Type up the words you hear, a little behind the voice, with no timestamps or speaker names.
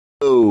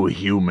Hello,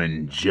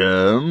 human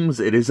germs.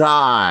 It is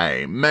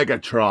I,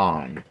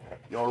 Megatron,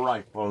 your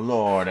rightful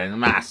lord and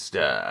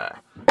master,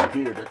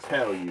 here to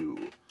tell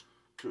you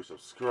to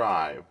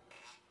subscribe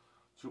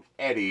to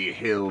Eddie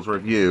Hill's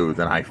Reviews.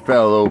 And I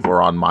fell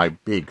over on my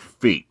big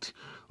feet.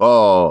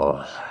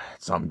 Oh,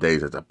 some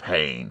days it's a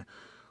pain.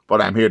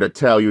 But I'm here to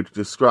tell you to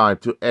subscribe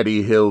to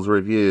Eddie Hill's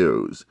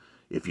Reviews.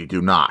 If you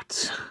do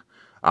not,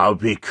 I'll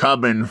be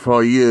coming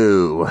for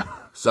you.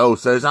 So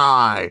says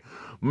I,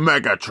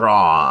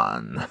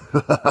 Megatron.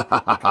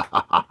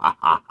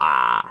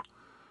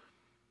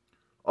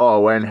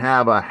 Oh, and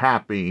have a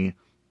happy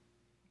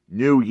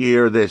New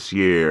Year this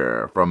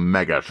year from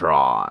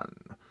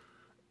Megatron.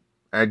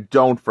 And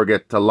don't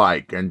forget to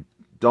like, and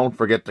don't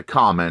forget to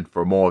comment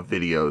for more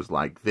videos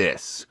like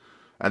this.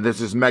 And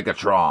this is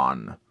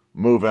Megatron,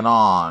 moving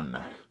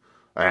on.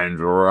 And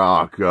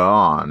rock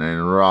on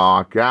and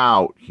rock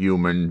out,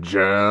 human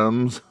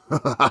germs.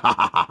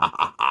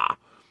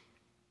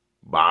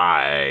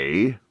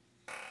 Bye.